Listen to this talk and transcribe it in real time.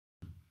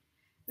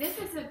This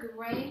is a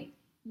great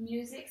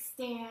music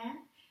stand.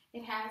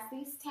 It has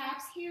these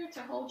tabs here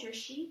to hold your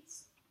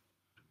sheets,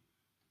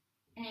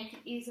 and it can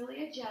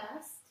easily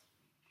adjust.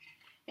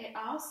 It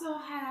also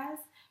has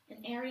an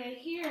area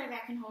here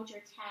that can hold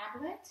your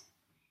tablet.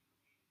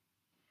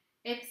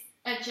 It's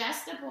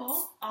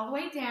adjustable all the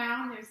way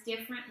down. There's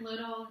different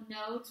little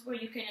nodes where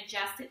you can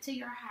adjust it to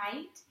your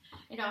height.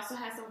 It also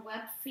has a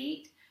web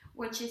feet,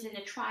 which is in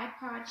a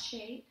tripod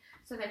shape,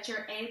 so that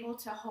you're able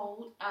to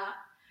hold up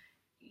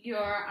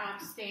your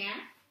stand.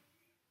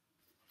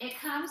 It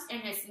comes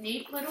in this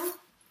neat little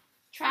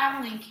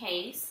traveling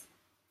case,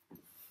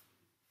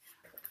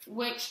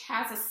 which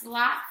has a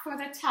slot for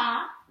the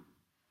top,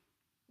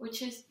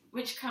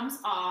 which comes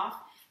off,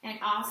 and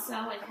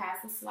also it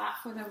has a slot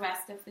for the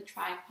rest of the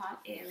tripod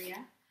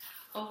area.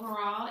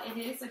 Overall, it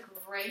is a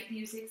great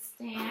music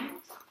stand.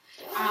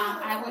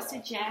 I would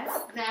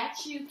suggest that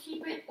you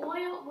keep it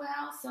oiled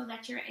well so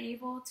that you're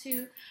able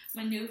to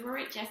maneuver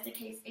it just in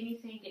case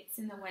anything gets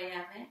in the way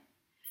of it.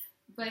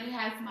 But it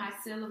has my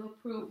seal of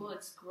approval.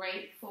 It's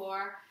great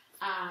for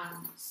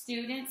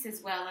students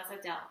as well as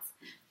adults.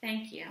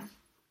 Thank you.